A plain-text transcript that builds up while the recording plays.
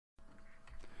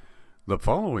The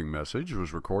following message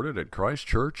was recorded at Christ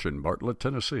Church in Bartlett,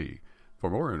 Tennessee.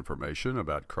 For more information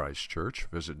about Christ Church,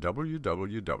 visit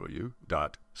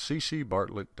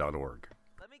www.ccbartlett.org.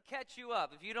 Let me catch you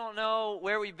up. If you don't know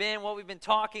where we've been, what we've been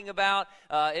talking about,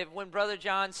 when Brother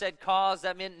John said cause,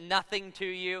 that meant nothing to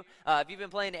you. If you've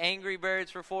been playing Angry Birds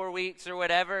for 4 weeks or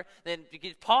whatever, then you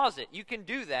can pause it. You can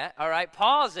do that, all right?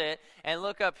 Pause it and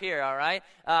look up here, all right?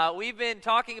 We've been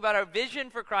talking about our vision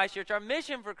for Christ Church. Our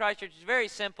mission for Christ Church is very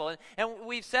simple, and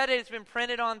we've said it, it's been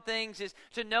printed on things, is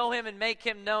to know Him and make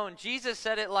Him known. Jesus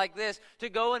said it like this, to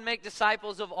go and make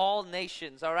disciples of all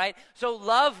nations, all right? So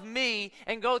love me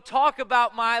and go talk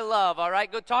about my love, all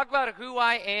right? Go talk about who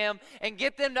I am and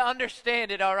get them to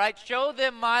understand it, all right? Show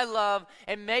them my love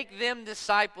and make them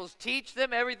disciples. Teach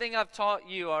them everything I've taught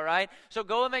you, all right? So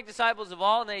go and make disciples of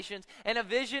all nations. And a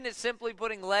vision is simply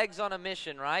putting legs on a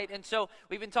mission, right? And so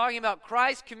we've been talking about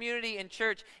Christ, community, and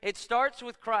church. It starts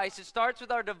with Christ. It starts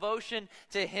with our devotion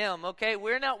to Him, okay?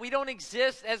 We don't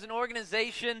exist as an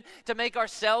organization to make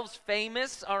ourselves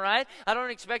famous, all right? I don't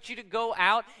expect you to go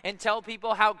out and tell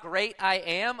people how great I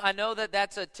am. I know that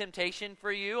that's a temptation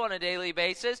for you on a daily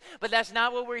basis, but that's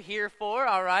not what we're here for,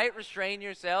 all right? Restrain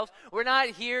yourselves. We're not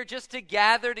here just to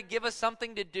gather to give us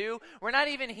something to do. We're not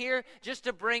even here just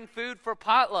to bring food for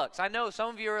potlucks. I know some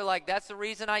of you are like, that's the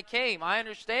reason I came. I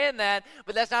understand that,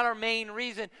 but that's not our main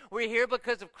reason. We're here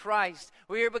because of Christ.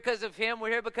 We're here because of Him. We're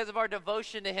here because of our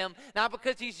devotion to Him, not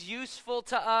because He's useful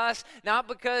to us, not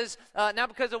because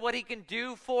of what He can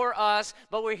do for us,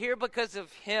 but we're here because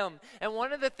of Him. And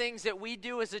one of the things that we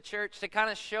do as a church to kind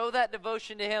of show that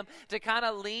devotion to Him, to kind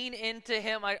of lean into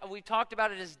Him, we talked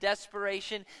about it as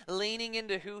desperation, leaning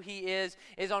into who He is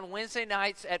on Wednesday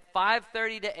nights at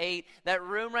 5:30 to 8, that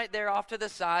room right there off to the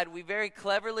side. We very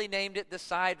cleverly named it the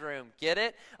side room. Get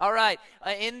it? All right.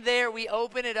 In there, we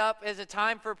open it up as a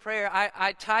time for prayer.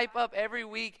 I type up every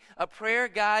week a prayer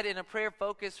guide and a prayer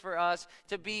focus for us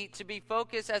to be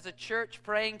focused as a church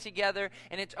praying together,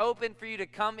 and it's open for you to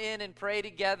come in and pray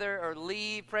together or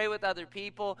leave, pray with other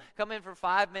people, come in for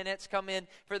 5 minutes, come in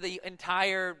for the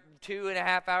entire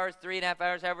 2.5 hours, 3.5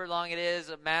 hours, however long it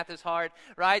is. Math is hard,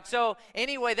 right? So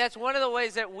anyway, that's one of the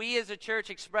ways that we as a church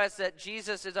express that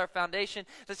Jesus is our foundation.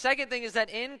 The second thing is that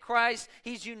in Christ,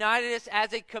 He's united us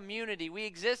as a community. We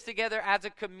exist together as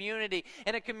a community.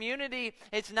 And a community,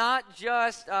 it's not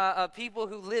just people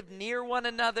who live near one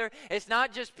another. It's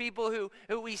not just people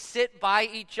who we sit by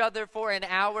each other for an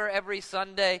hour every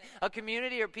Sunday. A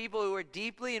community are people who are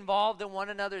deeply involved in one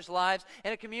another's lives.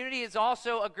 And a community is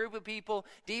also a group of people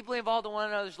deeply involved in one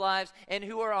another's lives and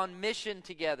who are on mission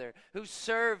together, who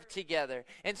serve together.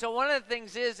 And so one of the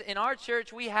things is, in our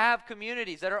church, we have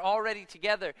communities that are already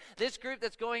together. This group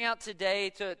that's going out today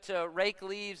to rake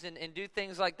leaves and do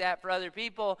things like that for other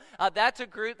people, that's a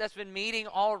group that's been meeting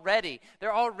already.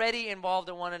 They're already involved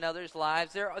in one another's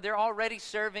lives. They're already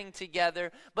serving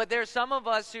together. But there's some of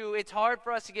us who it's hard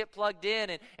for us to get plugged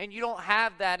in, and you don't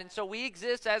have that. And so we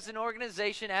exist as an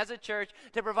organization, as a church,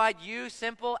 to provide you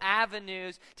simple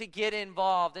avenues to get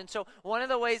involved. And so one of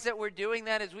the ways that we're doing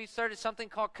that is we've started something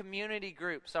called community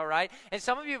groups, all right? And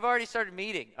some of you have already started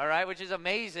meeting, all right, which is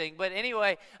amazing. But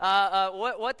anyway,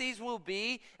 what these will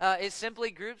be is simply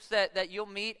groups that you'll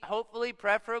meet, hopefully,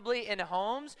 preferably in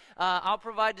homes. I'll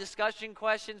provide discussion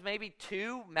questions, maybe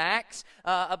 2 max,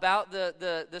 about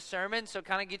the sermon, so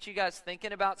kind of get you guys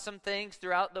thinking about some things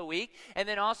throughout the week. And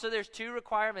then also there's 2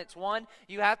 requirements. One,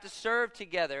 you have to serve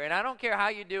together. And I don't care how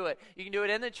you do it. You can do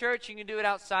it in the church, you can do it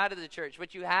outside of the church,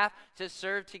 but you have to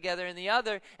serve together. And the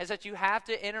other is that you have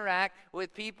to interact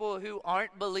with people who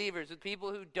aren't believers, with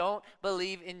people who don't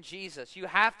believe in Jesus. You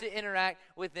have to interact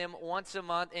with them once a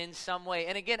month in some way.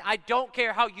 And again, I don't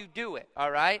care how you do it, all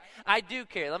right? I do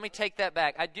care. Let me take that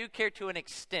back. I do care to an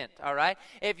extent, all right?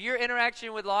 If your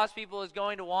interaction with lost people is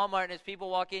going to Walmart and as people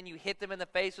walk in, you hit them in the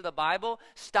face with a Bible,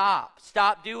 stop.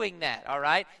 Stop doing that, all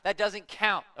right? That doesn't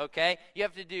count, okay? You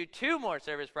have to do 2 more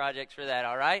service projects for that,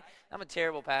 all right? I'm a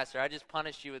terrible pastor. I just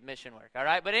punished you with mission work, all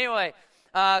right? But anyway,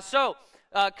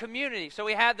 community. So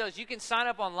we have those. You can sign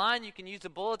up online. You can use the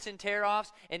bulletin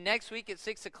tear-offs. And next week at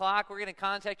 6 o'clock, we're going to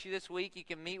contact you this week. You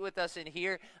can meet with us in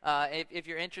here. If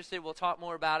you're interested, we'll talk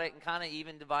more about it and kind of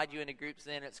even divide you into groups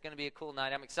then. It's going to be a cool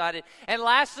night. I'm excited. And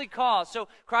lastly, cause. So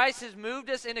Christ has moved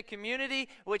us into community,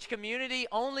 which community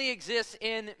only exists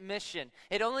in mission.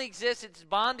 It only exists, it's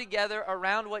bond together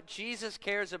around what Jesus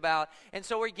cares about. And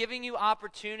so we're giving you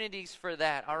opportunities for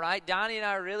that, all right? Donnie and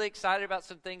I are really excited about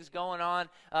some things going on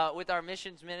with our mission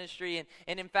missions ministry.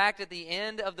 And in fact, at the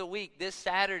end of the week, this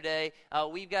Saturday,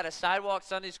 we've got a sidewalk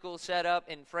Sunday school set up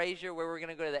in Frazier where we're going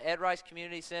to go to the Ed Rice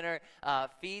Community Center,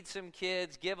 feed some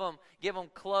kids, give them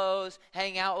clothes,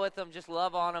 hang out with them, just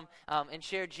love on them, and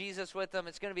share Jesus with them.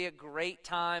 It's going to be a great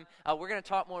time. We're going to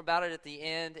talk more about it at the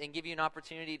end and give you an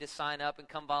opportunity to sign up and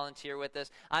come volunteer with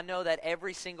us. I know that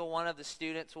every single one of the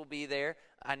students will be there.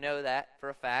 I know that for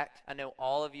a fact. I know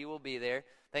all of you will be there.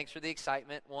 Thanks for the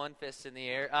excitement. One fist in the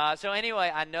air. So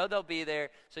anyway, I know they'll be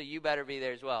there, so you better be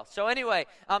there as well. So anyway,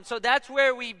 so that's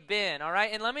where we've been, all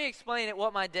right? And let me explain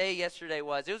what my day yesterday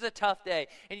was. It was a tough day.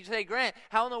 And you say, Grant,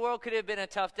 how in the world could it have been a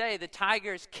tough day? The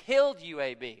Tigers killed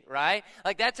UAB, right?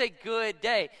 Like, that's a good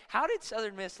day. How did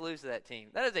Southern Miss lose to that team?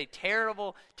 That is a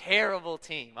terrible, terrible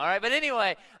team, all right? But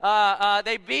anyway,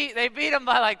 they beat them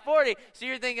by like 40. So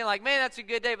you're thinking like, man, that's a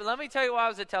good day. But let me tell you why it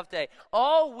was a tough day.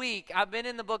 All week, I've been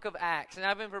in the book of Acts, and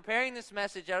I've been preparing this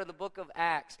message out of the book of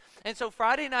Acts. And so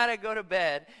Friday night I go to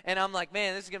bed and I'm like,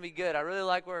 man, this is going to be good. I really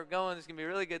like where we're going. This is going to be a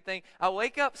really good thing. I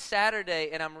wake up Saturday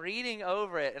and I'm reading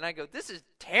over it and I go, this is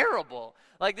terrible.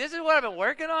 Like, this is what I've been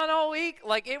working on all week.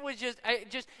 Like, it was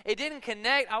it didn't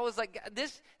connect. I was like,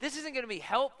 this isn't going to be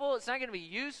helpful. It's not going to be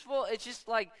useful. It's just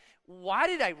like, why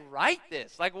did I write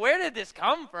this? Like, where did this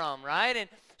come from, right? And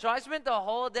so I spent the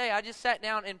whole day, I just sat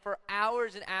down and for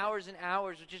hours and hours and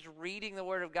hours just reading the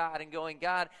Word of God and going,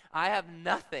 God, I have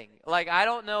nothing. Like, I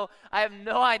don't know, I have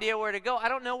no idea where to go. I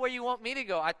don't know where you want me to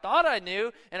go. I thought I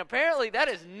knew, and apparently that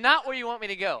is not where you want me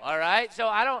to go, all right? So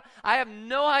I have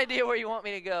no idea where you want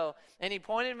me to go. And he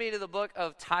pointed me to the book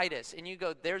of Titus. And you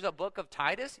go, there's a book of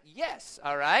Titus? Yes,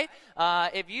 all right?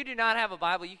 If you do not have a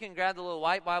Bible, you can grab the little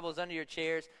white Bibles under your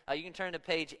chairs. You can turn to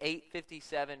page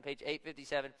 857, page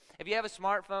 857. If you have a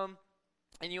smartphone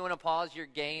and you want to pause your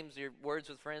games, your Words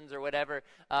with Friends or whatever,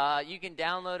 you can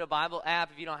download a Bible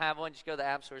app. If you don't have one, just go to the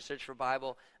App Store, search for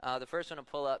Bible. The first one to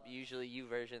pull up, usually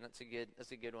YouVersion. That's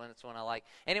a good one. That's one I like.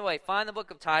 Anyway, find the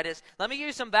book of Titus. Let me give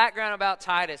you some background about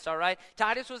Titus, all right?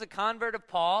 Titus was a convert of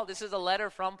Paul. This is a letter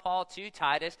from Paul to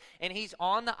Titus, and he's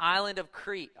on the island of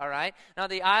Crete, all right? Now,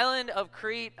 the island of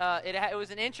Crete, it was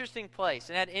an interesting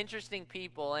place. It had interesting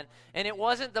people, and it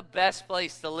wasn't the best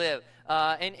place to live.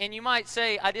 And you might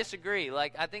say, I disagree.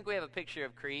 Like, I think we have a picture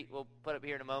of Crete. We'll put up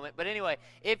here in a moment. But anyway,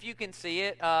 if you can see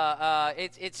it,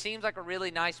 it seems like a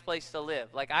really nice place to live.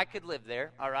 Like, I could live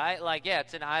there, all right? Like, yeah,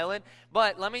 it's an island.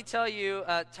 But let me tell you,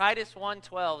 Titus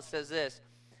 1:12 says this.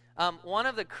 One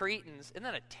of the Cretans, isn't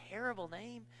that a terrible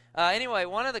name? Anyway,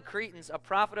 one of the Cretans, a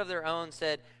prophet of their own,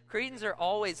 said, Cretans are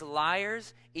always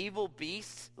liars, evil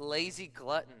beasts, lazy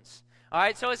gluttons. All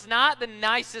right, so it's not the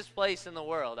nicest place in the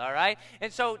world, all right?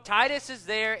 And so Titus is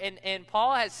there, and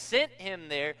Paul has sent him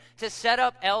there to set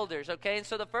up elders, okay? And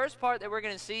so the first part that we're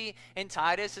going to see in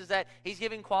Titus is that he's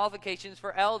giving qualifications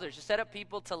for elders, to set up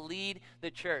people to lead the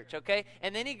church, okay?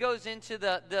 And then he goes into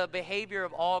the behavior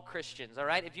of all Christians, all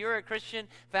right? If you're a Christian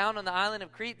found on the island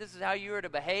of Crete, this is how you are to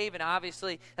behave, and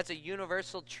obviously that's a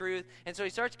universal truth. And so he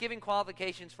starts giving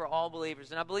qualifications for all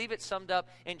believers. And I believe it's summed up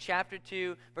in chapter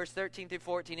 2, verse 13 through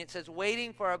 14. It says,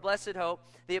 waiting for our blessed hope,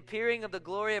 the appearing of the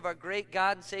glory of our great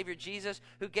God and Savior Jesus,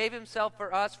 who gave himself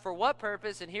for us, for what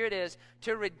purpose? And here it is,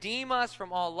 to redeem us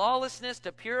from all lawlessness,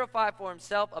 to purify for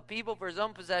himself a people for his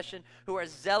own possession, who are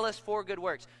zealous for good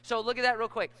works. So look at that real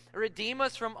quick. Redeem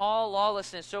us from all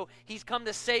lawlessness. So he's come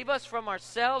to save us from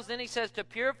ourselves. Then he says to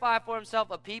purify for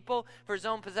himself a people for his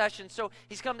own possession. So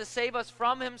he's come to save us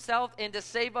from himself and to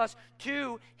save us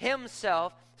to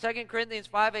himself. 2 Corinthians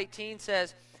 5:18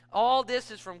 says, all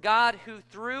this is from God, who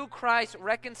through Christ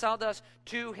reconciled us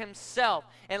to himself.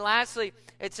 And lastly,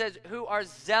 it says, who are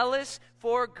zealous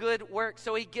for good works.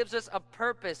 So he gives us a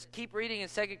purpose. Keep reading in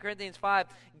 2 Corinthians 5.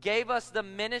 Gave us the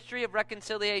ministry of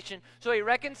reconciliation. So he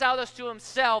reconciled us to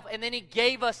himself, and then he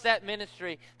gave us that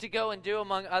ministry to go and do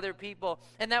among other people.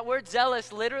 And that word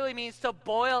zealous literally means to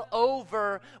boil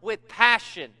over with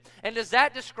passion. And does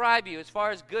that describe you as far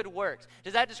as good works?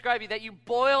 Does that describe you that you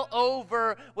boil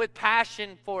over with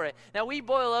passion for it? Now, we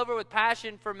boil over with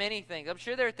passion for many things. I'm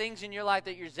sure there are things in your life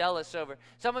that you're zealous over.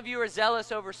 Some of you are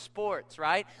zealous over sports,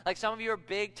 right? Like some of you are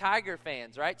big Tiger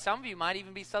fans, right? Some of you might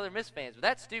even be Southern Miss fans, but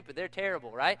that's stupid. They're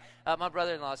terrible, right? My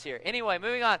brother-in-law's here. Anyway,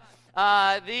 moving on.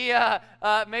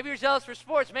 Maybe you're zealous for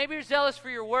sports. Maybe you're zealous for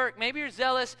your work. Maybe you're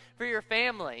zealous for your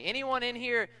family. Anyone in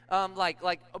here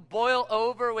like boil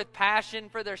over with passion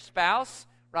for their spouse,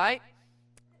 right?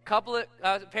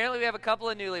 Apparently we have a couple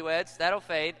of newlyweds. That'll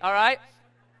fade. All right.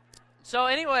 So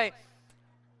anyway,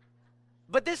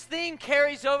 But this theme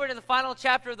carries over to the final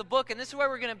chapter of the book, and this is where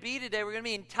we're going to be today. We're going to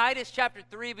be in Titus chapter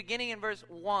 3, beginning in verse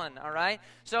 1, all right?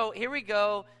 So here we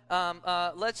go.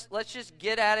 Let's just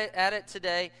get at it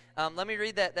today. Let me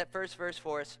read that first verse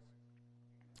for us.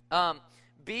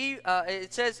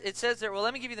 It says there, well,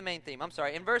 let me give you the main theme. I'm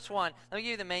sorry. In verse 1, let me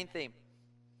give you the main theme.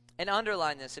 And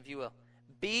underline this, if you will.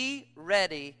 Be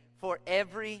ready for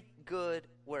every good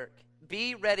work.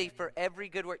 Be ready for every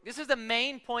good work. This is the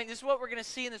main point. This is what we're going to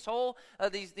see in this whole,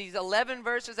 these 11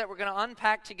 verses that we're going to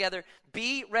unpack together.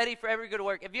 Be ready for every good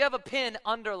work. If you have a pen,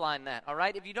 underline that, all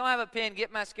right? If you don't have a pen,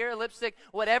 get mascara, lipstick,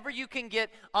 whatever you can get,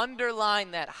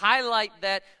 underline that, highlight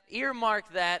that,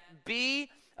 earmark that. Be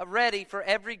ready for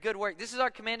every good work. This is our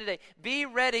command today. Be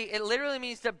ready. It literally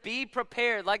means to be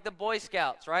prepared, like the Boy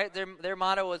Scouts, right? Their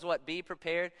motto was what? Be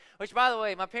prepared. Which, by the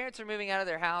way, my parents are moving out of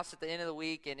their house at the end of the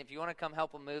week, and if you want to come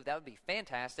help them move, that would be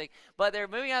fantastic. But they're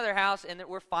moving out of their house, and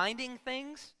we're finding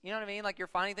things. You know what I mean? Like you're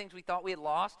finding things we thought we had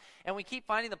lost, and we keep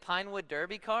finding the Pinewood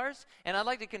Derby cars. And I'd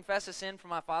like to confess a sin for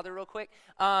my father real quick.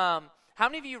 How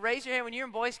many of you raise your hand when you're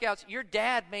in Boy Scouts, your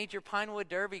dad made your Pinewood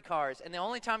Derby cars, and the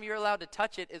only time you're allowed to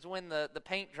touch it is when the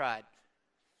paint dried?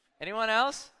 Anyone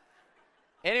else?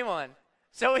 Anyone?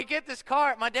 So we get this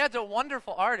car. My dad's a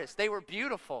wonderful artist. They were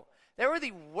beautiful. They were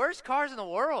the worst cars in the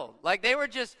world. Like they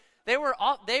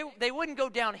wouldn't go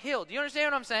downhill. Do you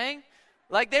understand what I'm saying?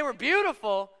 Like they were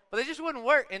beautiful, but they just wouldn't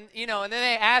work. And and then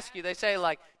they ask you, they say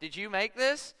like, did you make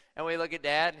this? And we look at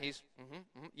Dad, and he's,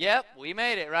 yep, we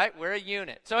made it, right? We're a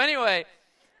unit. So anyway,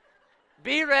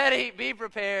 be ready, be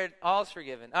prepared, all's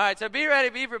forgiven. All right, so be ready,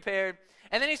 be prepared.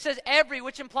 And then he says every,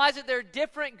 which implies that there are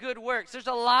different good works. There's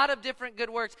a lot of different good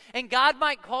works. And God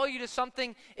might call you to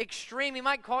something extreme. He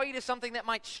might call you to something that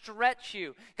might stretch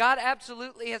you. God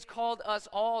absolutely has called us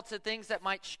all to things that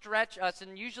might stretch us.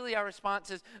 And usually our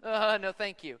response is, no,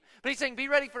 thank you. But he's saying be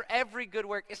ready for every good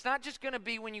work. It's not just going to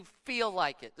be when you feel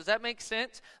like it. Does that make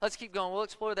sense? Let's keep going. We'll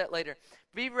explore that later.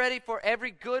 Be ready for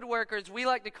every good work, or as we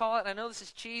like to call it, and I know this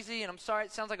is cheesy, and I'm sorry,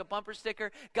 it sounds like a bumper sticker,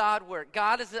 God work.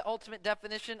 God is the ultimate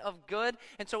definition of good,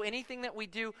 and so anything that we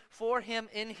do for him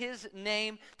in his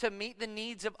name to meet the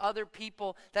needs of other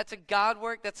people, that's a God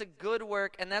work, that's a good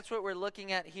work, and that's what we're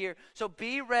looking at here. So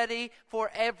be ready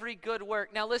for every good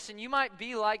work. Now listen, you might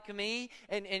be like me,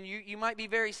 and you might be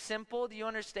very simple. Do you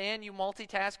understand? You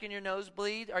multitask in your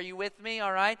nosebleed. Are you with me?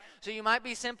 All right? So you might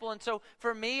be simple, and so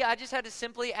for me, I just had to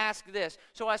simply ask this.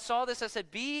 So I saw this, I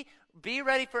said, be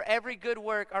ready for every good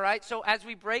work, all right? So as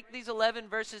we break these 11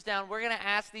 verses down, we're going to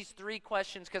ask these 3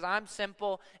 questions because I'm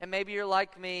simple and maybe you're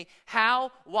like me.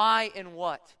 How, why, and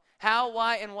what? How,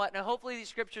 why, and what? Now hopefully these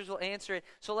scriptures will answer it.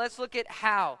 So let's look at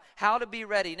how to be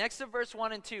ready. Next to verse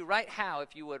 1 and 2, write how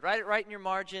if you would. Write it right in your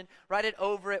margin, write it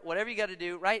over it, whatever you got to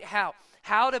do, write how.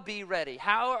 How to be ready.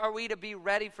 How are we to be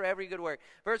ready for every good work?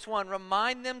 Verse 1,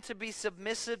 remind them to be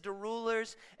submissive to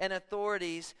rulers and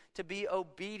authorities, to be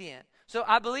obedient. So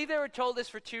I believe they were told this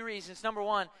for 2 reasons. Number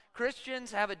 1,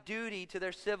 Christians have a duty to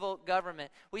their civil government.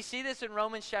 We see this in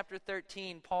Romans chapter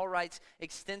 13. Paul writes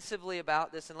extensively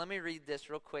about this, and let me read this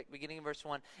real quick, beginning in verse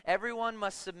 1. Everyone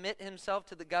must submit himself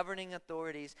to the governing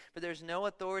authorities, for there's no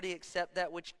authority except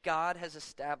that which God has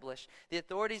established. The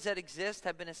authorities that exist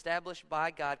have been established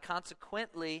by God.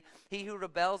 Consequently, he who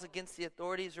rebels against the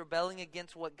authorities is rebelling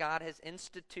against what God has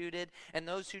instituted, and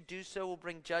those who do so will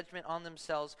bring judgment on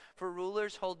themselves. For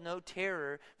rulers hold no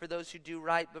terror for those who do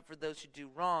right, but for those who do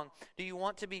wrong. Do you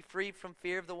want to be free from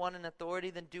fear of the one in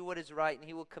authority? Then do what is right, and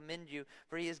he will commend you,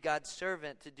 for he is God's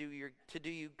servant to do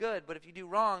you good. But if you do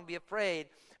wrong, be afraid,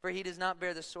 for he does not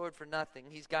bear the sword for nothing.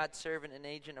 He's God's servant, an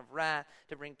agent of wrath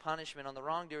to bring punishment on the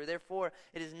wrongdoer. Therefore,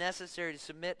 it is necessary to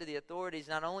submit to the authorities,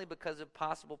 not only because of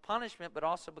possible punishment, but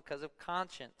also because of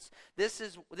conscience. This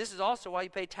is also why you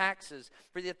pay taxes,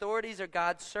 for the authorities are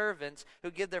God's servants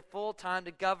who give their full time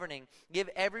to governing.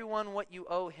 Give everyone what you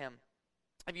owe him.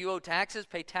 If you owe taxes,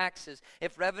 pay taxes.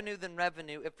 If revenue, then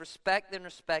revenue. If respect, then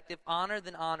respect. If honor,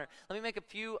 then honor. Let me make a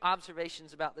few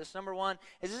observations about this. Number 1,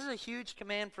 this is a huge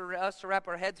command for us to wrap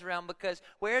our heads around, because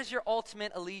where's your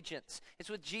ultimate allegiance? It's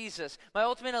with Jesus. My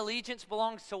ultimate allegiance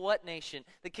belongs to what nation?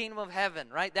 The kingdom of heaven,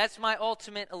 right? That's my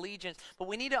ultimate allegiance. But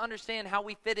we need to understand how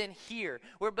we fit in here.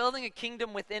 We're building a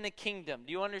kingdom within a kingdom.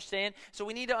 Do you understand? So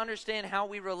we need to understand how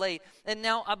we relate. And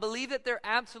now I believe that there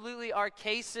absolutely are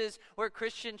cases where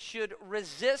Christians should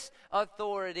resist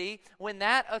authority when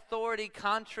that authority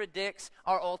contradicts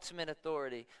our ultimate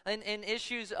authority. In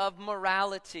issues of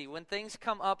morality, when things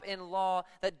come up in law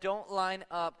that don't line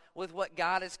up with what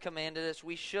God has commanded us,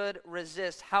 we should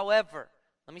resist. However,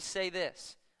 let me say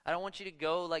this. I don't want you to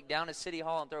go like down to City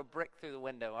Hall and throw a brick through the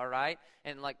window, all right?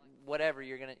 And like whatever,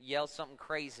 you're going to yell something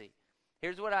crazy.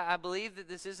 Here's what I believe, that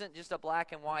this isn't just a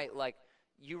black and white, like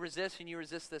you resist and you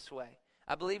resist this way.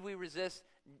 I believe we resist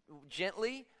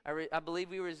gently. I believe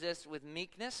we resist with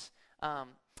meekness.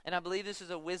 And I believe this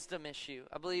is a wisdom issue.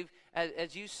 I believe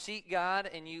as you seek God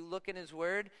and you look in His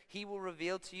Word, He will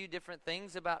reveal to you different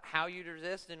things about how you're to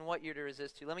resist and what you're to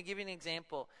resist to. Let me give you an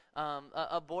example.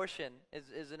 Abortion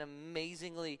is an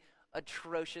amazingly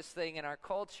atrocious thing in our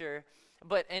culture.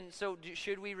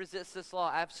 Should we resist this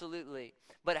law? Absolutely.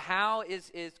 But how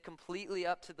is completely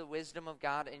up to the wisdom of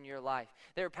God in your life.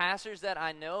 There are pastors that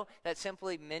I know that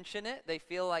simply mention it. They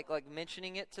feel like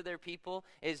mentioning it to their people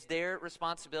is their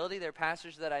responsibility. There are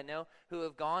pastors that I know who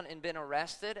have gone and been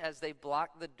arrested as they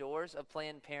block the doors of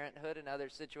Planned Parenthood and other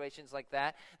situations like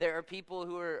that. There are people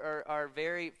who are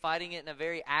very fighting it in a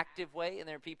very active way, and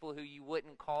there are people who you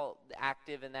wouldn't call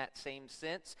active in that same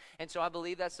sense. And so I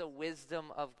believe that's a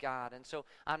wisdom of God. And so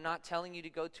I'm not telling you to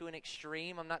go to an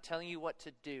extreme. I'm not telling you what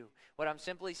to do. What I'm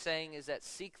simply saying is that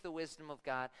seek the wisdom of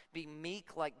God. Be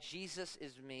meek like Jesus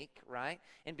is meek, right?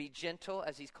 And be gentle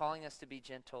as He's calling us to be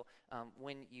gentle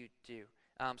when you do.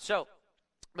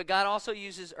 But God also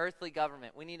uses earthly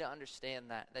government. We need to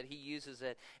understand that He uses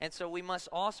it. And so we must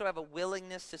also have a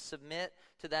willingness to submit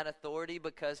to that authority,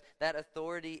 because that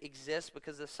authority exists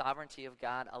because the sovereignty of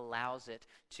God allows it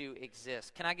to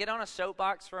exist. Can I get on a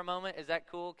soapbox for a moment? Is that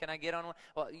cool? Can I get on one?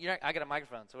 Well, I got a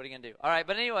microphone, so what are you going to do? All right,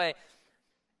 but anyway,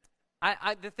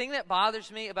 the thing that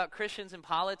bothers me about Christians in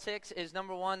politics is,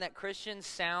 number one, that Christians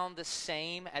sound the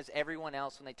same as everyone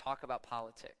else when they talk about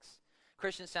politics.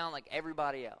 Christians sound like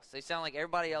everybody else. They sound like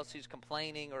everybody else who's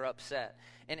complaining or upset.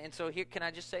 And so here, can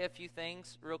I just say a few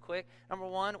things real quick? Number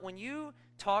one, when you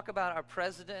talk about our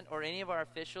president or any of our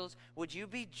officials, would you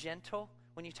be gentle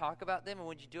when you talk about them? And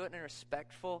would you do it in a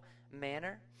respectful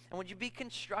manner? And would you be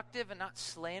constructive and not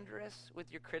slanderous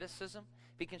with your criticism?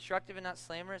 Be constructive and not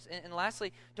slanderous. And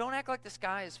lastly, don't act like the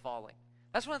sky is falling.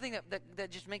 That's one thing that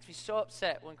just makes me so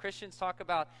upset when Christians talk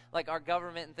about our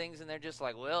government and things, and they're just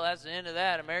like, well, that's the end of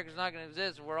that. America's not going to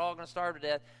exist, and we're all going to starve to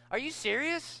death. Are you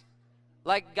serious?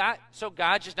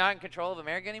 God's just not in control of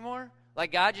America anymore?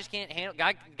 God just can't handle,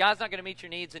 God's not going to meet your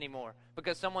needs anymore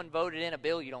because someone voted in a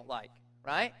bill you don't like,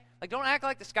 right? Don't act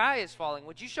like the sky is falling.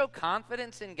 Would you show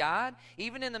confidence in God?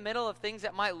 Even in the middle of things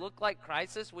that might look like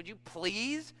crisis, would you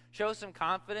please show some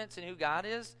confidence in who God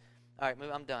is? All right,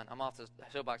 I'm done. I'm off the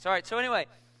soapbox. All right, so anyway,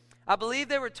 I believe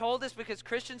they were told this because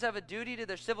Christians have a duty to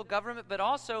their civil government, but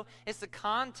also it's the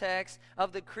context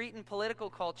of the Cretan political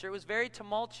culture. It was very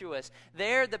tumultuous.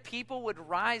 There, the people would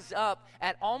rise up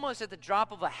almost at the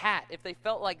drop of a hat if they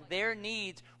felt like their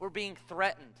needs were being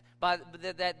threatened.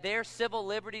 That their civil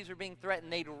liberties were being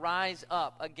threatened, they'd rise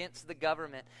up against the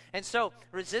government. And so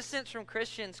resistance from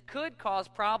Christians could cause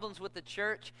problems with the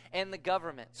church and the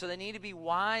government. So they need to be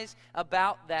wise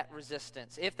about that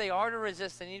resistance. If they are to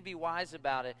resist, they need to be wise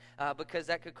about it because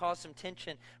that could cause some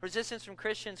tension. Resistance from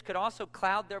Christians could also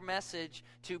cloud their message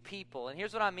to people. And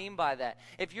here's what I mean by that.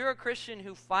 If you're a Christian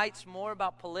who fights more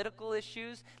about political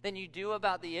issues than you do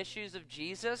about the issues of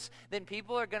Jesus, then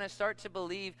people are going to start to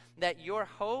believe that your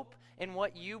hope and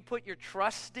what you put your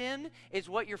trust in is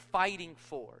what you're fighting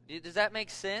for. Does that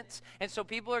make sense? And so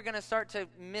people are going to start to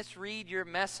misread your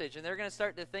message, and they're going to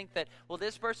start to think that, well,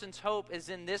 this person's hope is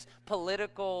in this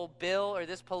political bill or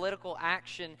this political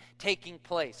action taking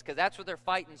place, because that's what they're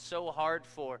fighting so hard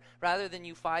for, rather than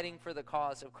you fighting for the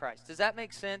cause of Christ. Does that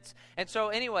make sense? And so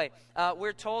anyway,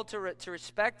 we're told to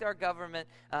respect our government,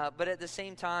 but at the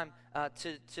same time,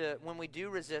 when we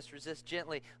do resist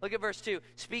gently. Look at verse 2.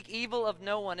 Speak evil of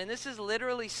no one. And this is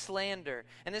literally slander.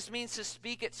 And this means to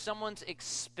speak at someone's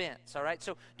expense. All right?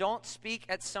 So don't speak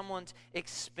at someone's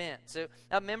expense. So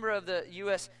a member of the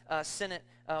U.S. Senate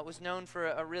was known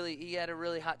for he had a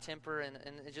really hot temper and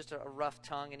just a rough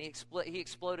tongue. And he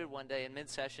exploded one day in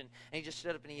mid-session. And he just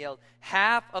stood up and he yelled,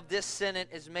 "Half of this Senate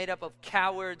is made up of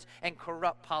cowards and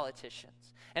corrupt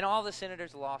politicians." And all the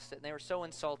senators lost it, and they were so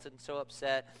insulted and so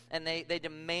upset, and they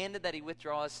demanded that he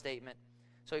withdraw his statement.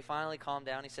 So he finally calmed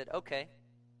down. He said, "Okay,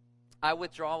 I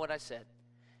withdraw what I said.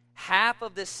 Half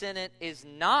of the Senate is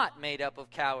not made up of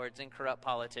cowards and corrupt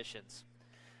politicians."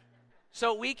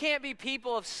 So we can't be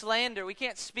people of slander. We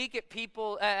can't speak at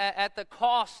people at the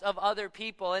cost of other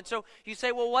people. And so you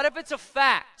say, well, what if it's a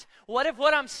fact? What if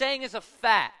what I'm saying is a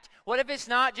fact? What if it's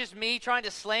not just me trying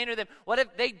to slander them? What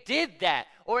if they did that?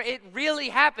 Or it really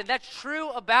happened? That's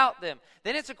true about them.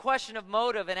 Then it's a question of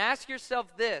motive. And ask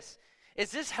yourself this.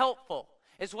 Is this helpful?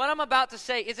 Is what I'm about to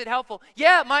say, is it helpful?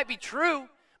 Yeah, it might be true,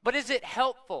 but is it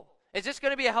helpful? Is this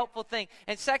going to be a helpful thing?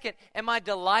 And second, am I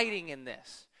delighting in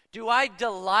this? Do I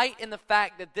delight in the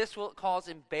fact that this will cause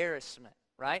embarrassment?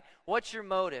 right? What's your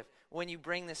motive when you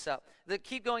bring this up?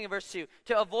 Keep going in verse 2.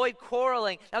 To avoid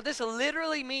quarreling. Now, this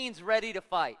literally means ready to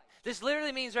fight. This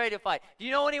literally means ready to fight. Do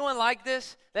you know anyone like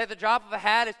this? That at the drop of a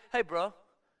hat is, hey, bro,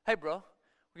 we're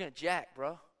going to jack,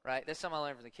 bro, right? That's something I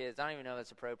learned from the kids. I don't even know if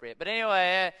that's appropriate. But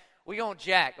anyway, we going to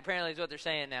jack, apparently is what they're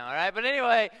saying now, all right? But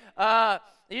anyway,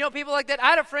 you know, people like that. I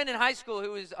had a friend in high school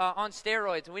who was on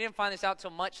steroids, and we didn't find this out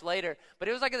till much later. But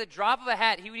it was like at the drop of a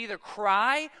hat, he would either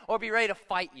cry or be ready to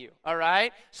fight you, all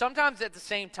right? Sometimes at the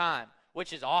same time,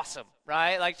 which is awesome,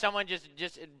 right? Like someone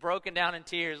just broken down in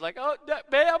tears, like, oh,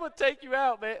 man, I'm going to take you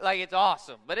out, man. Like, it's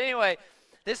awesome. But anyway,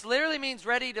 this literally means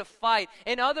ready to fight.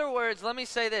 In other words, let me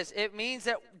say this. It means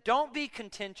that don't be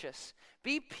contentious.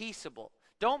 Be peaceable.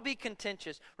 Don't be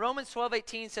contentious. Romans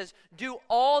 12:18 says, do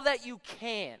all that you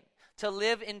can to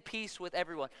live in peace with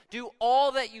everyone. Do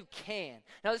all that you can.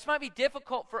 Now, this might be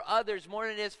difficult for others more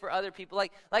than it is for other people.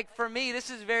 Like for me, this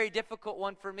is a very difficult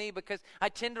one for me because I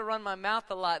tend to run my mouth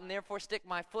a lot and therefore stick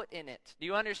my foot in it. Do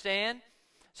you understand?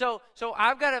 So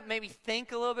I've got to maybe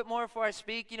think a little bit more before I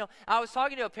speak. You know, I was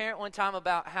talking to a parent one time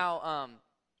about how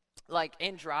like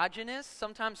androgynous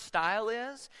sometimes style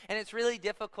is, and it's really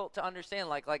difficult to understand.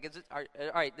 Like is it, all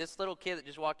right, this little kid that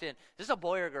just walked in, is this a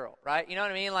boy or girl, right? You know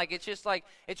what I mean? Like it's just like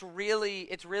it's really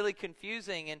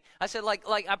confusing. And I said like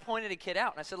I pointed a kid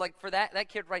out, and I said like for that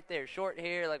kid right there, short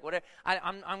hair, like whatever.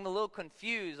 I'm a little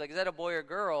confused. Like is that a boy or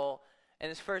girl? And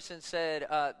this person said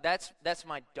that's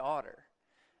my daughter.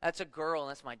 That's a girl, and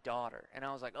that's my daughter. And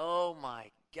I was like, oh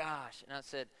my gosh. And I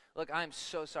said, look, I'm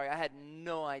so sorry. I had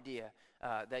no idea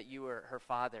that you were her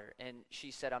father. And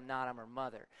she said, I'm not, I'm her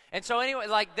mother. And so anyway,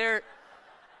 like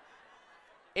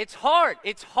it's hard,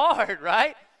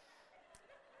 right?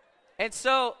 And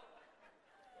so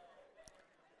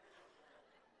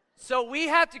we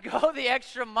have to go the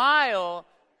extra mile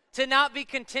to not be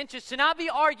contentious, to not be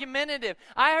argumentative.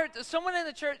 I heard someone in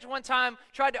the church one time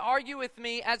tried to argue with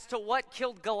me as to what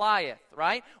killed Goliath,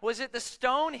 right? Was it the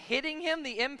stone hitting him,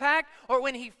 the impact, or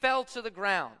when he fell to the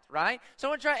ground, right?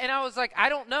 Someone tried, and I was like, I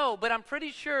don't know, but I'm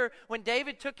pretty sure when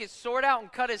David took his sword out and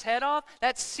cut his head off,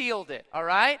 that sealed it, all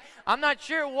right? I'm not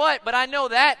sure what, but I know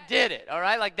that did it, all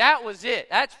right? Like that was it.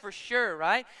 That's for sure,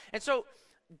 right? And so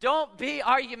don't be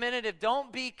argumentative.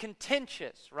 Don't be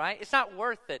contentious, right? It's not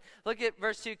worth it. Look at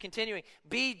verse 2 continuing.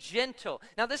 Be gentle.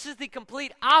 Now, this is the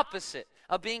complete opposite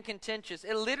of being contentious.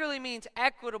 It literally means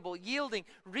equitable, yielding,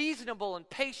 reasonable, and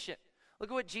patient. Look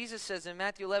at what Jesus says in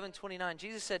Matthew 11:29.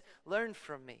 Jesus said, learn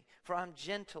from me, for I'm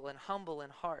gentle and humble in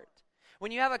heart.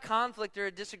 When you have a conflict or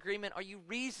a disagreement, are you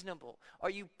reasonable? Are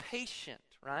you patient,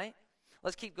 right?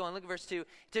 Let's keep going. Look at verse 2.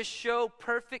 To show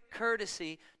perfect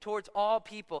courtesy towards all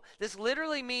people. This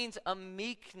literally means a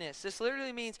meekness. This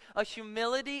literally means a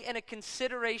humility and a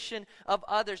consideration of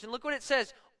others. And look what it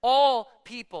says. All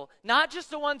people. Not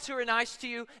just the ones who are nice to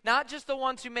you. Not just the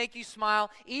ones who make you smile.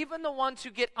 Even the ones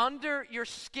who get under your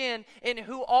skin and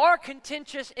who are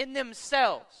contentious in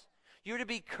themselves. You're to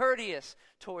be courteous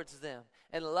towards them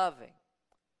and loving.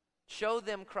 Show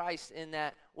them Christ in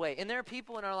that way. And there are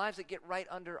people in our lives that get right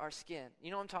under our skin.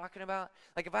 You know what I'm talking about?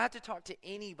 Like if I have to talk to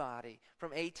anybody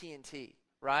from AT&T,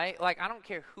 right? Like I don't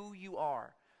care who you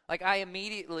are. Like I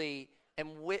immediately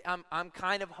I'm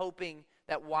kind of hoping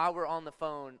that while we're on the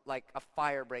phone, like a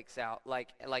fire breaks out, like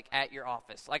at your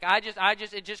office. Like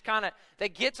it just kind of,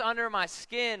 that gets under my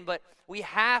skin, but we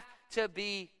have to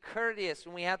be courteous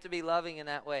and we have to be loving in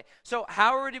that way. So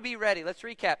how are we to be ready? Let's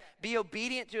recap. Be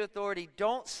obedient to authority.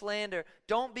 Don't slander.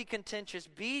 Don't be contentious.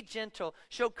 Be gentle.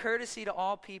 Show courtesy to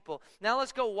all people. Now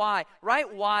let's go why.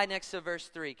 Write why next to verse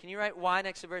 3. Can you write why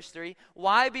next to verse 3?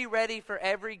 Why be ready for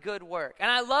every good work? And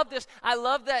I love this. I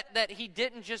love that he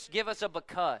didn't just give us a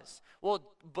because. Well,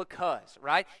 because,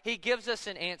 right? He gives us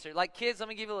an answer. Like kids, let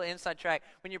me give you a little inside track.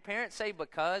 When your parents say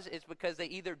because, it's because they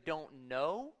either don't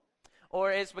know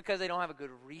or it's because they don't have a good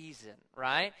reason,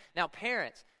 right? Now,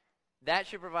 parents, that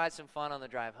should provide some fun on the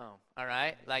drive home, all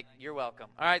right? Like, you're welcome.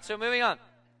 All right, so moving on.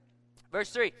 Verse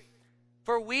 3.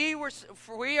 For we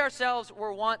ourselves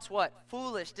were once what?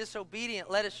 Foolish, disobedient,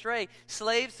 led astray,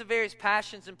 slaves to various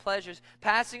passions and pleasures,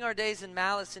 passing our days in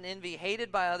malice and envy,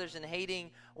 hated by others and hating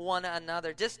one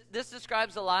another. This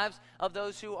describes the lives of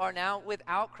those who are now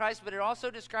without Christ, but it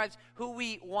also describes who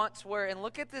we once were. And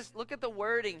look at this, look at the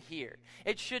wording here.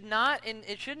 It shouldn't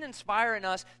inspire in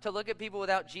us to look at people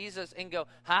without Jesus and go,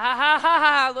 ha ha ha ha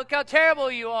ha, look how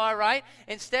terrible you are, right?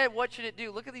 Instead, what should it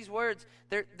do? Look at these words.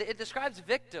 It describes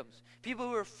victims, people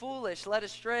who are foolish, led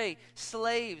astray,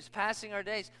 slaves, passing our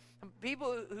days.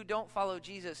 People who don't follow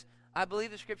Jesus, I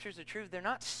believe the scriptures are true. They're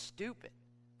not stupid.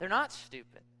 They're not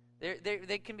stupid.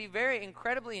 They can be very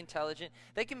incredibly intelligent.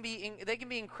 They can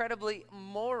be incredibly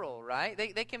moral, right?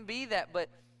 They can be that, but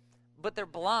they're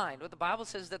blind. What the Bible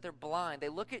says is that they're blind. They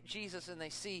look at Jesus and they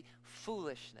see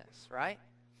foolishness, right?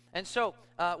 And so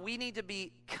we need to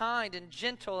be kind and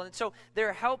gentle. And so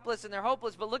they're helpless and they're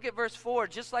hopeless. But look at verse 4,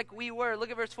 just like we were.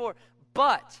 Look at verse 4.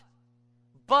 But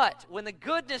when the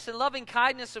goodness and loving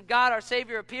kindness of God our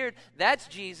Savior appeared, that's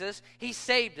Jesus, he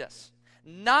saved us.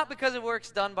 Not because of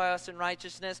works done by us in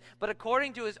righteousness, but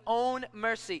according to his own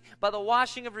mercy, by the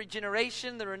washing of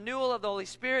regeneration, the renewal of the Holy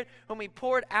Spirit, whom he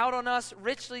poured out on us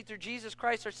richly through Jesus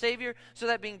Christ our Savior, so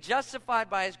that being justified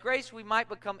by his grace, we might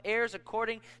become heirs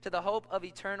according to the hope of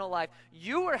eternal life.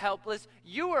 You were helpless,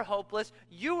 you were hopeless,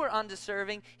 you were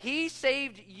undeserving. He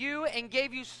saved you and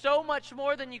gave you so much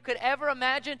more than you could ever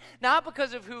imagine, not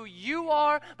because of who you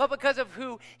are, but because of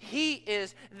who he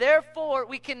is. Therefore,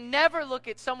 we can never look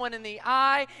at someone in the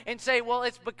eye and say, well,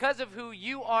 it's because of who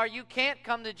you are. You can't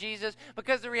come to Jesus,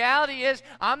 because the reality is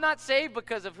I'm not saved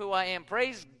because of who I am.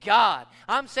 Praise God.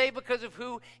 I'm saved because of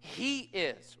who he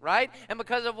is, right? And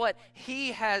because of what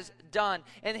he has done.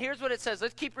 And here's what it says.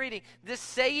 Let's keep reading. This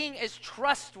saying is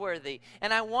trustworthy,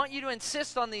 and I want you to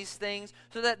insist on these things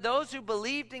so that those who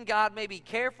believed in God may be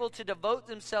careful to devote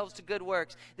themselves to good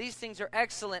works. These things are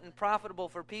excellent and profitable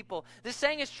for people. This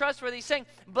saying is trustworthy. He's saying,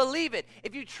 believe it.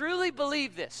 If you truly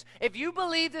believe this, if you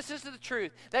believe this is the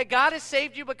truth, that God has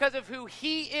saved you because of who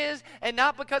he is and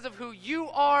not because of who you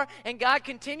are, and God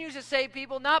continues to save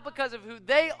people not because of who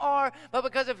they are, but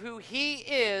because of who he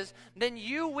is, then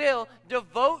you will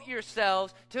devote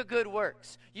yourselves to good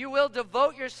works. You will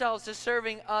devote yourselves to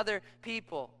serving other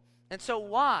people. And so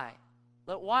why?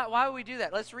 Why would we do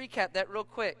that? Let's recap that real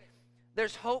quick.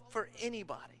 There's hope for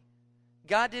anybody.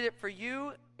 God did it for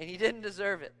you, and he didn't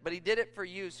deserve it, but he did it for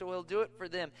you, so he'll do it for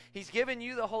them. He's given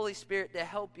you the Holy Spirit to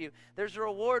help you. There's a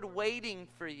reward waiting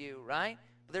for you, right?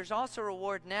 But there's also a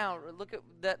reward now. Look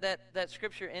at that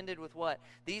scripture ended with what?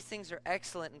 These things are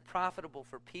excellent and profitable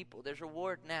for people. There's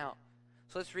reward now.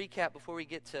 So let's recap before we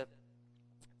get to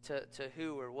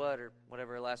who or what or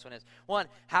whatever the last one is. 1,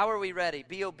 how are we ready?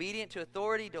 Be obedient to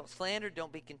authority. Don't slander.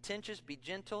 Don't be contentious. Be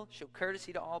gentle. Show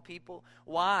courtesy to all people.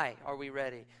 Why are we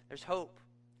ready? There's hope.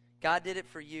 God did it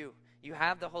for you. You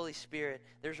have the Holy Spirit.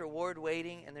 There's reward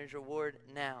waiting, and there's reward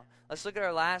now. Let's look at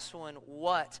our last one.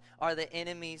 What are the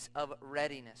enemies of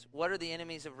readiness? What are the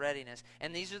enemies of readiness?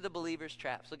 And these are the believer's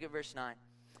traps. Look at verse 9.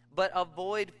 But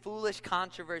avoid foolish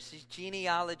controversies,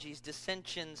 genealogies,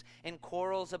 dissensions, and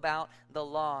quarrels about the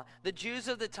law. The Jews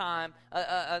of the time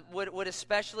would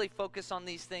especially focus on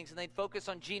these things, and they'd focus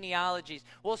on genealogies.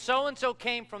 Well, so-and-so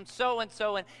came from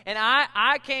so-and-so, and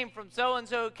I came from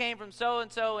so-and-so, who came from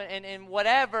so-and-so, and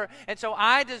whatever, and so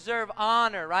I deserve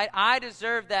honor, right? I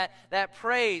deserve that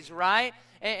praise, right?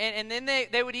 And then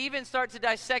they would even start to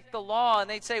dissect the law, and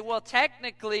they'd say, well,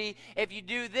 technically, if you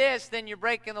do this, then you're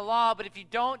breaking the law, but if you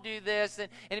don't do this, and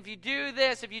if you do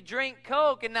this, if you drink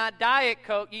Coke and not Diet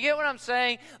Coke, you get what I'm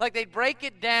saying? Like, they'd break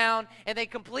it down, and they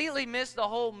completely miss the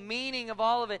whole meaning of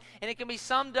all of it, and it can be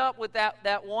summed up with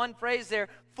that one phrase there,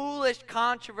 foolish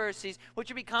controversies, which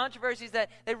would be controversies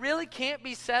that they really can't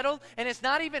be settled, and it's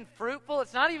not even fruitful,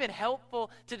 it's not even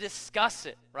helpful to discuss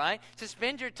it, right? To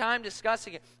spend your time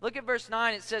discussing it. Look at verse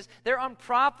 9, it says, they're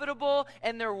unprofitable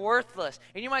and they're worthless.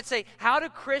 And you might say, how do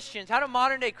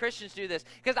modern day Christians do this?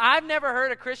 Because I've never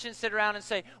heard a Christian sit around and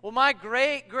say, well, my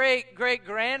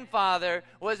great-great-great-grandfather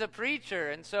was a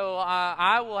preacher, and so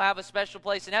I will have a special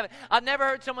place in heaven. I've never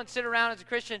heard someone sit around as a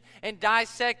Christian and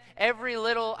dissect every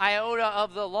little iota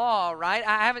of the law, right?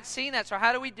 I haven't seen that. So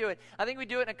how do we do it? I think we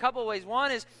do it in a couple of ways.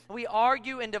 One is we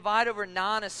argue and divide over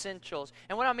non-essentials.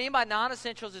 And what I mean by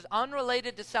non-essentials is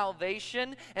unrelated to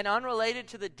salvation and unrelated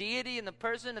to the deity and the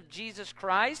person of Jesus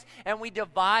Christ, and we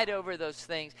divide over those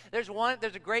things. There's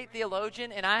a great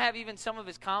theologian, and I have even some of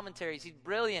his commentaries. He's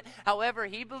brilliant. However,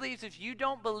 he believes if you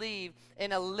don't believe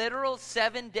in a literal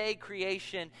 7-day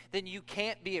creation, then you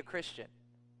can't be a Christian.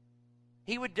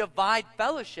 He would divide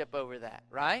fellowship over that,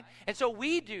 right? And so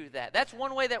we do that. That's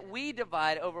one way that we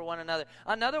divide over one another.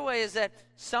 Another way is that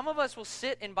some of us will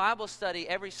sit in Bible study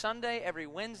every Sunday, every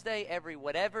Wednesday, every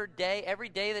whatever day, every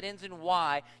day that ends in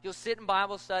Y. You'll sit in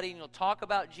Bible study and you'll talk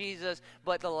about Jesus,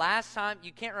 but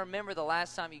you can't remember the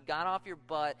last time you got off your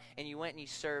butt and you went and you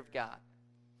served God.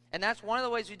 And that's one of the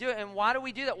ways we do it. And why do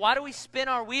we do that? Why do we spin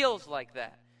our wheels like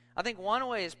that? I think one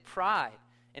way is pride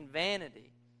and vanity.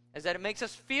 Is that it makes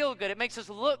us feel good. It makes us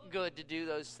look good to do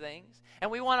those things.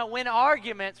 And we want to win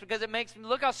arguments because it makes me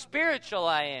look how spiritual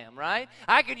I am, right?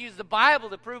 I could use the Bible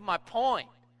to prove my point.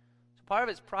 So part of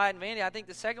it's pride and vanity. I think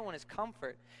the second one is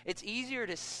comfort. It's easier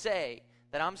to say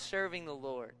that I'm serving the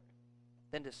Lord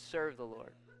than to serve the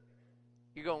Lord.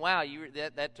 You're going, wow,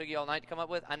 that took you all night to come up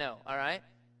with? I know, all right?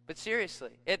 But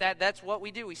seriously, that's what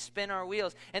we do. We spin our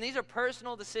wheels. And these are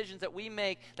personal decisions that we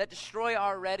make that destroy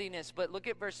our readiness. But look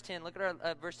at verse 10. Look at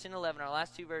our verse 10 and 11, our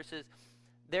last two verses.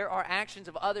 There are actions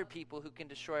of other people who can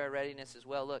destroy our readiness as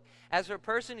well. Look, as for a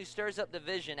person who stirs up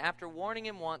division, after warning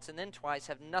him once and then twice,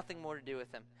 have nothing more to do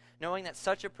with him, knowing that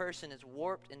such a person is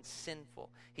warped and sinful.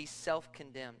 He's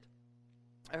self-condemned.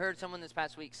 I heard someone this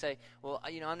past week say, well,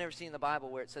 I've never seen in the Bible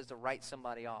where it says to write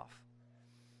somebody off.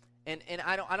 And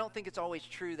I don't think it's always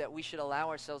true that we should allow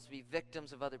ourselves to be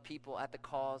victims of other people at the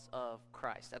cause of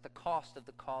Christ, at the cost of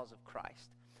the cause of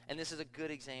Christ. And this is a good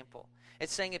example.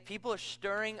 It's saying if people are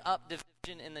stirring up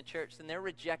division in the church, then they're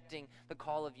rejecting the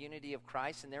call of unity of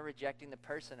Christ, and they're rejecting the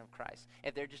person of Christ.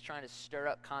 If they're just trying to stir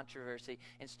up controversy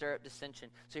and stir up dissension.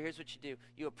 So here's what you do.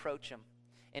 You approach them.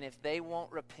 And if they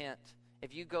won't repent,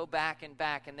 if you go back and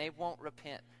they won't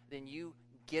repent, then you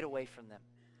get away from them.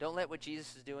 Don't let what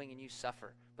Jesus is doing and you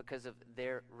suffer because of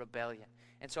their rebellion.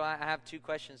 And so I have two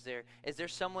questions there. Is there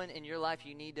someone in your life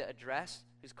you need to address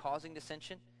who's causing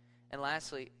dissension? And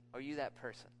lastly, are you that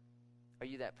person? Are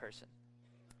you that person?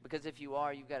 Because if you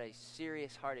are, you've got a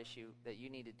serious heart issue that you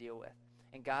need to deal with.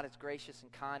 And God is gracious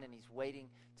and kind, and he's waiting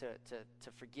to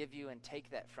forgive you and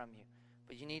take that from you.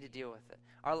 But you need to deal with it.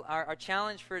 Our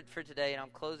challenge for today, and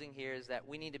I'm closing here, is that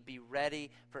we need to be ready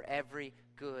for every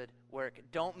good work.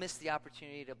 Don't miss the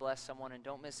opportunity to bless someone, and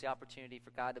don't miss the opportunity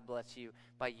for God to bless you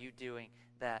by you doing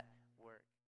that